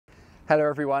Hello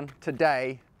everyone,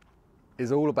 today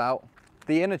is all about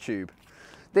the inner tube.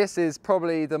 This is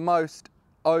probably the most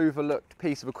overlooked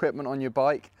piece of equipment on your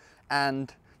bike,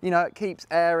 and you know, it keeps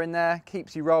air in there,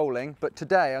 keeps you rolling, but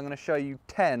today I'm going to show you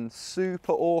 10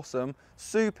 super awesome,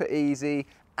 super easy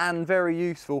and very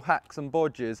useful hacks and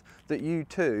bodges that you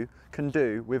too can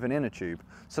do with an inner tube.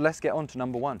 So let's get on to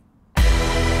number one.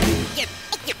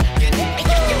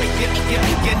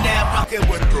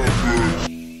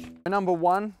 Number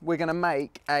one, we're going to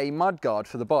make a mudguard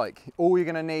for the bike. All you're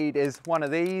going to need is one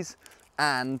of these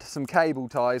and some cable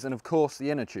ties and of course the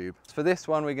inner tube. For this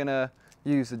one we're going to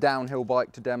use the downhill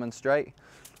bike to demonstrate.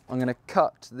 I'm going to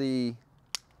cut the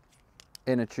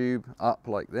inner tube up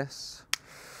like this.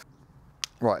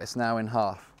 Right, it's now in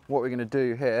half. What we're going to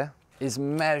do here is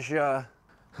measure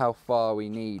how far we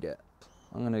need it.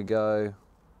 I'm going to go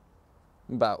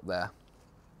about there.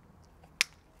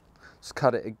 Just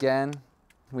cut it again.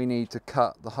 We need to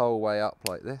cut the whole way up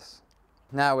like this.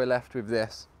 Now we're left with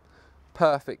this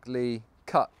perfectly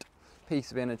cut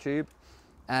piece of inner tube,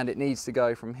 and it needs to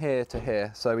go from here to here.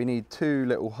 So we need two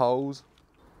little holes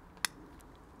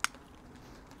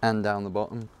and down the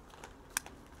bottom.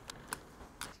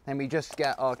 Then we just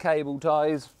get our cable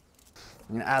ties.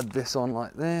 I'm going to add this on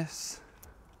like this.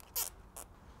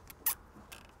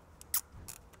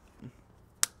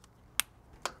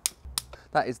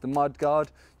 That is the mudguard.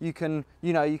 You can,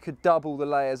 you could double the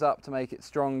layers up to make it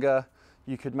stronger.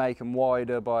 You could make them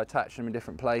wider by attaching them in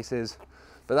different places.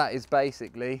 But that is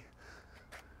basically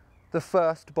the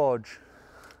first bodge,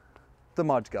 the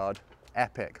mudguard.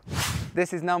 Epic.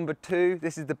 This is number two.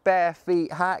 This is the bare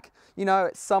feet hack. You know,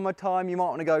 it's summertime, you might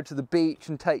want to go to the beach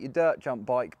and take your dirt jump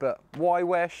bike, but why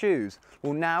wear shoes?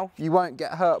 Well, now you won't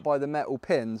get hurt by the metal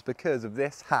pins because of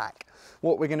this hack.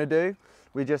 What we're going to do,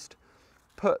 we just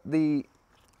put the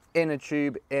inner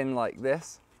tube in like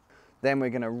this, then we're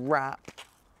going to wrap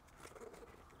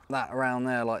that around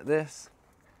there like this,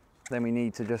 then we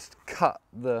need to just cut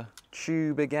the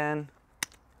tube again,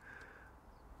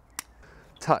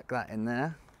 tuck that in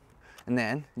there, and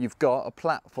then you've got a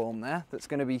platform there that's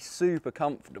going to be super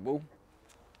comfortable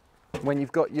when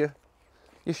you've got your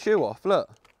shoe off. Look,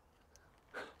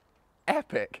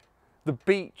 epic. The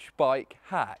beach bike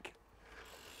hack.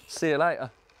 See you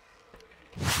later.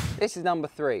 This is number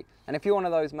three, and if you're one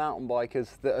of those mountain bikers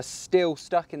that are still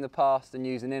stuck in the past and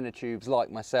using inner tubes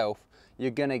like myself, you're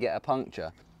gonna get a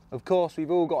puncture. Of course, we've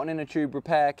all got an inner tube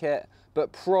repair kit,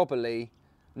 but probably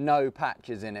no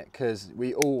patches in it because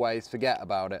we always forget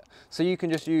about it. So you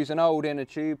can just use an old inner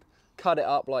tube, cut it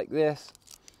up like this,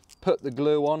 put the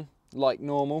glue on like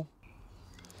normal,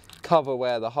 cover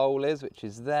where the hole is, which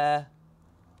is there,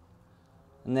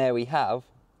 and there we have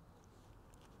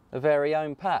a very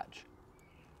own patch.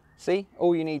 See,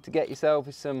 all you need to get yourself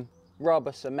is some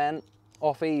rubber cement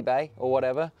off eBay or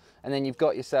whatever, and then you've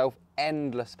got yourself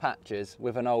endless patches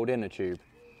with an old inner tube.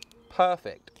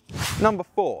 Perfect. Number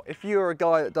four, if you're a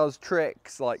guy that does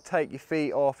tricks like take your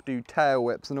feet off, do tail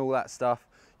whips and all that stuff,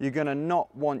 you're gonna not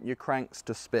want your cranks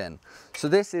to spin. So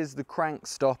this is the crank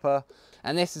stopper,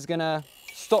 and this is gonna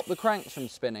stop the cranks from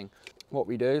spinning. What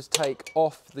we do is take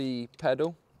off the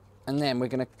pedal, and then we're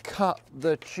going to cut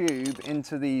the tube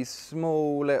into these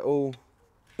small little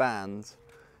bands.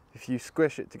 If you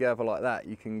squish it together like that,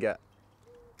 you can get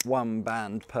one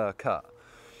band per cut.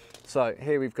 So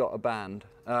here we've got a band.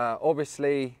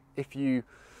 Obviously, if you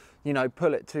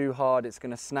pull it too hard, it's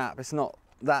going to snap. It's not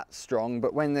that strong,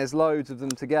 but when there's loads of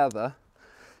them together,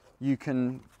 you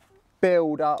can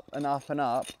build up and up and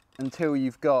up until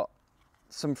you've got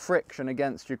some friction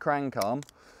against your crank arm.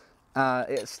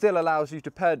 It still allows you to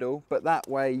pedal, but that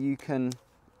way you can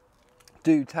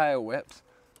do tail whips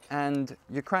and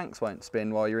your cranks won't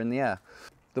spin while you're in the air.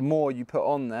 The more you put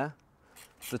on there,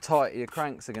 the tighter your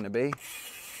cranks are going to be,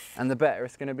 and the better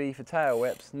it's going to be for tail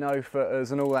whips, no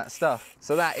footers and all that stuff.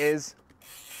 So that is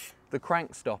the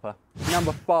crank stopper.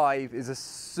 Number five is a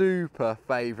super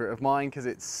favourite of mine because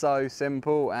it's so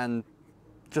simple and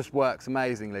just works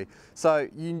amazingly. So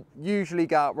you usually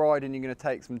go out riding, you're going to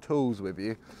take some tools with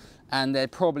you, and they're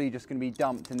probably just going to be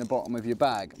dumped in the bottom of your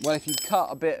bag. Well, if you cut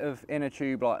a bit of inner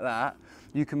tube like that,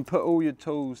 you can put all your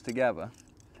tools together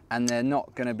and they're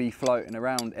not going to be floating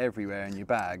around everywhere in your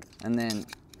bag, and then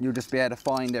you'll just be able to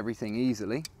find everything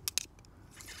easily.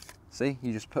 See,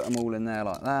 you just put them all in there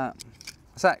like that.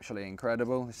 It's actually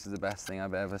incredible. This is the best thing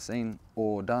I've ever seen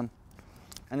or done.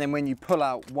 And then when you pull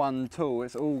out one tool,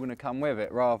 it's all going to come with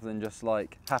it rather than just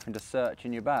like having to search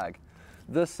in your bag.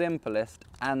 The simplest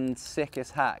and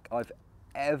sickest hack I've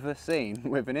ever seen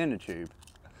with an inner tube.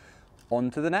 On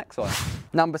to the next one.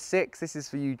 Number 6, this is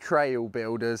for you trail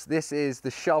builders. This is the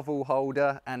shovel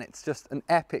holder, and it's just an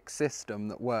epic system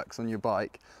that works on your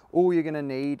bike. All you're gonna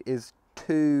need is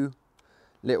 2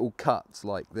 little cuts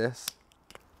like this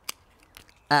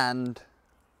and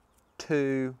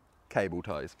 2 cable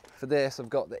ties. For this, I've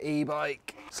got the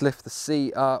e-bike. Let's lift the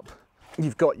seat up.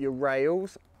 You've got your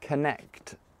rails.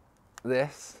 Connect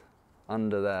this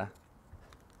under there.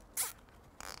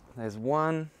 There's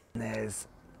 1, there's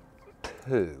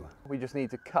 2. We just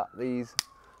need to cut these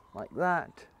like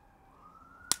that.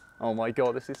 Oh my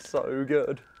God, this is so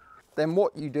good. Then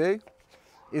what you do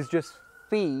is just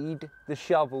feed the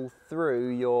shovel through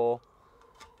your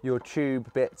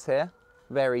tube bits here.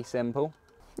 Very simple.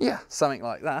 Yeah, something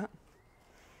like that.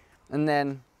 And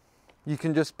then you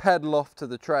can just pedal off to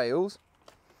the trails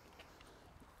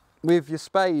with your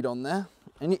spade on there,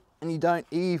 and you don't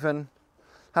even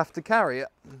have to carry it.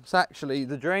 It's actually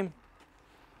the dream.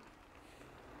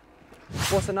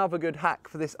 What's another good hack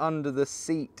for this under the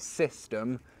seat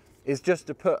system is just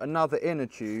to put another inner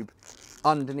tube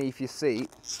underneath your seat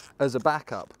as a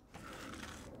backup.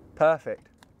 Perfect.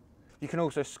 You can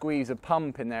also squeeze a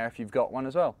pump in there if you've got one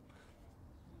as well.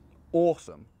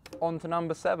 Awesome. On to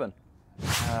number 7.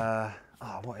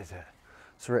 What is it?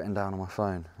 It's written down on my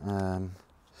phone.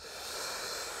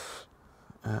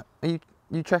 Are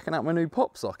you checking out my new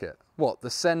pop socket? What, the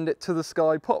Send It to the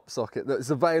Sky pop socket that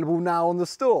is available now on the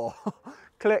store?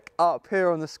 Click up here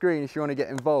on the screen if you want to get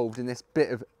involved in this bit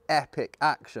of epic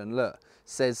action. Look, it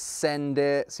says send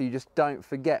it, so you just don't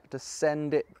forget to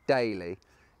send it daily.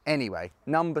 Anyway,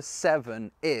 number 7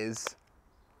 is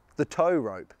the tow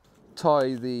rope.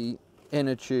 Tie the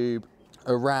inner tube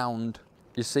around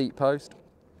your seat post,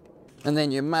 and then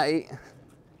your mate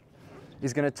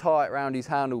is going to tie it around his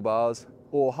handlebars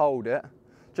or hold it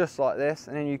just like this,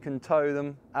 and then you can tow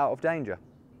them out of danger.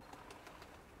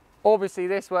 Obviously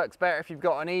this works better if you've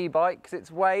got an e-bike because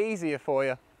it's way easier for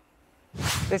you.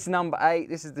 This is number 8,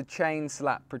 this is the chain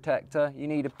slap protector. You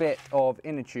need a bit of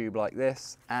inner tube like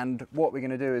this, and what we're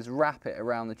going to do is wrap it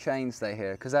around the chainstay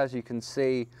here, because as you can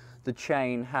see the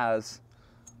chain has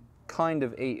kind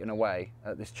of eaten away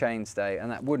at this chainstay,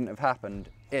 and that wouldn't have happened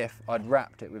if I'd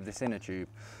wrapped it with this inner tube.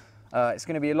 It's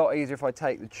going to be a lot easier if I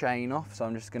take the chain off, so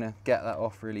I'm just going to get that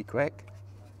off really quick.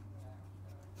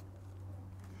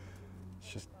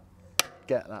 Let's just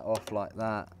get that off like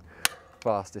that.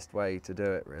 Fastest way to do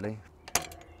it, really.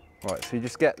 Right, so you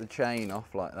just get the chain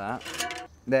off like that.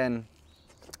 Then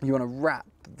you want to wrap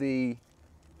the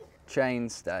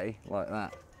chainstay like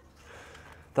that.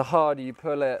 The harder you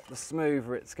pull it, the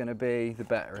smoother it's going to be, the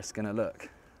better it's going to look.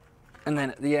 And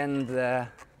then at the end there,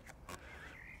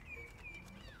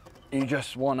 you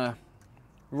just want to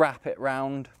wrap it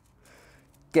round,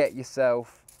 get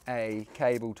yourself a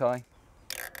cable tie.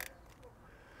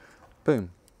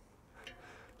 Boom,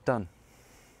 done.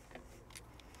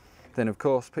 Then of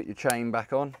course put your chain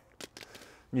back on,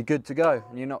 you're good to go,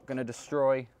 and you're not going to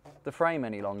destroy the frame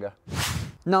any longer.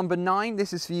 Number 9,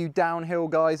 this is for you downhill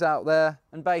guys out there,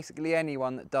 and basically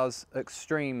anyone that does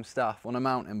extreme stuff on a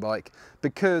mountain bike,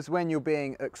 because when you're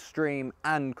being extreme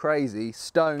and crazy,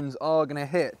 stones are going to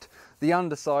hit the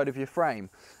underside of your frame.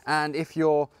 And if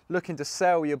you're looking to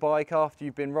sell your bike after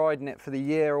you've been riding it for the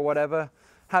year or whatever,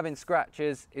 having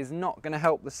scratches is not going to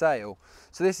help the sale.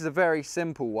 So this is a very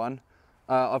simple one.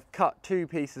 I've cut 2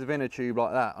 pieces of inner tube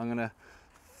like that. I'm going to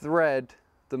thread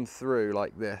them through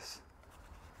like this.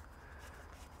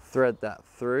 Thread that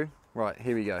through. Right,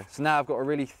 here we go. So now I've got a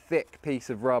really thick piece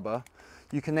of rubber.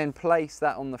 You can then place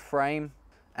that on the frame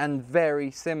and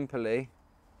very simply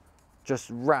just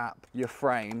wrap your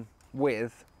frame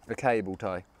with a cable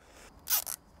tie.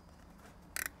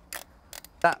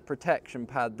 That protection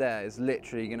pad there is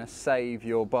literally going to save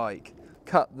your bike.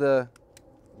 Cut the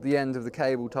end of the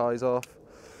cable ties off.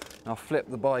 I'll flip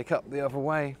the bike up the other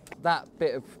way. That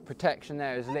bit of protection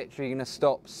there is literally going to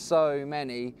stop so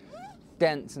many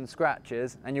dents and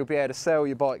scratches, and you'll be able to sell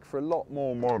your bike for a lot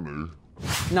more money.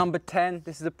 Number 10,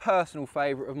 this is a personal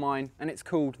favourite of mine, and it's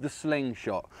called the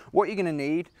slingshot. What you're going to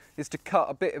need is to cut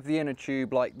a bit of the inner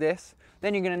tube like this.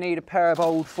 Then you're going to need a pair of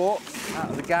old forks out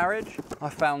of the garage. I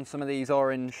found some of these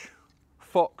orange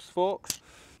Fox forks.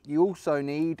 You also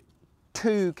need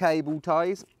 2 cable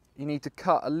ties. You need to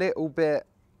cut a little bit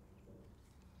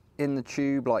in the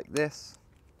tube like this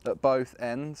at both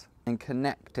ends and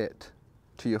connect it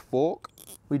to your fork.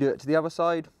 We do it to the other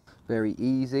side. Very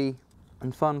easy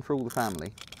and fun for all the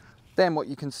family. Then what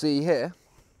you can see here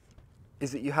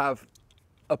is that you have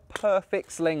a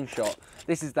perfect slingshot.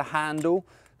 This is the handle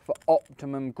for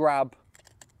optimum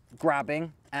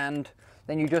grabbing, and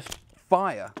then you just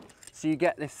fire. So you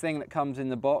get this thing that comes in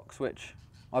the box, which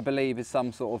I believe is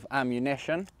some sort of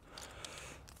ammunition.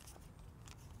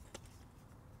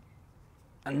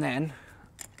 And then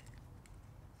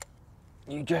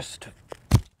you just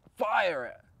fire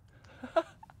it.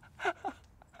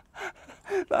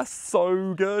 That's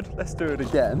so good. Let's do it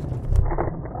again.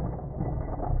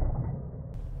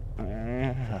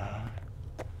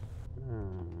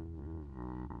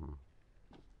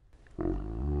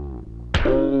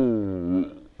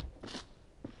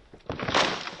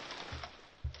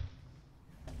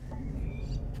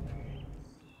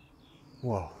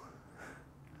 Whoa.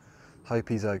 Hope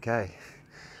he's okay.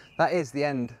 That is the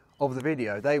end of the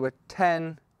video. They were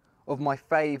 10 of my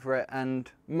favourite and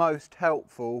most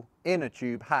helpful inner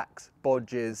tube hacks,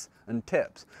 bodges and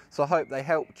tips. So I hope they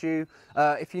helped you.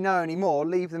 If you know any more,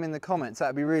 leave them in the comments.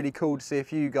 That'd be really cool to see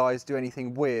if you guys do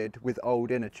anything weird with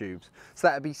old inner tubes. So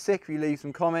that'd be sick if you leave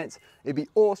some comments. It'd be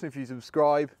awesome if you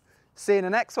subscribe. See you in the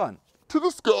next one. To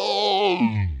the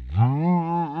sky!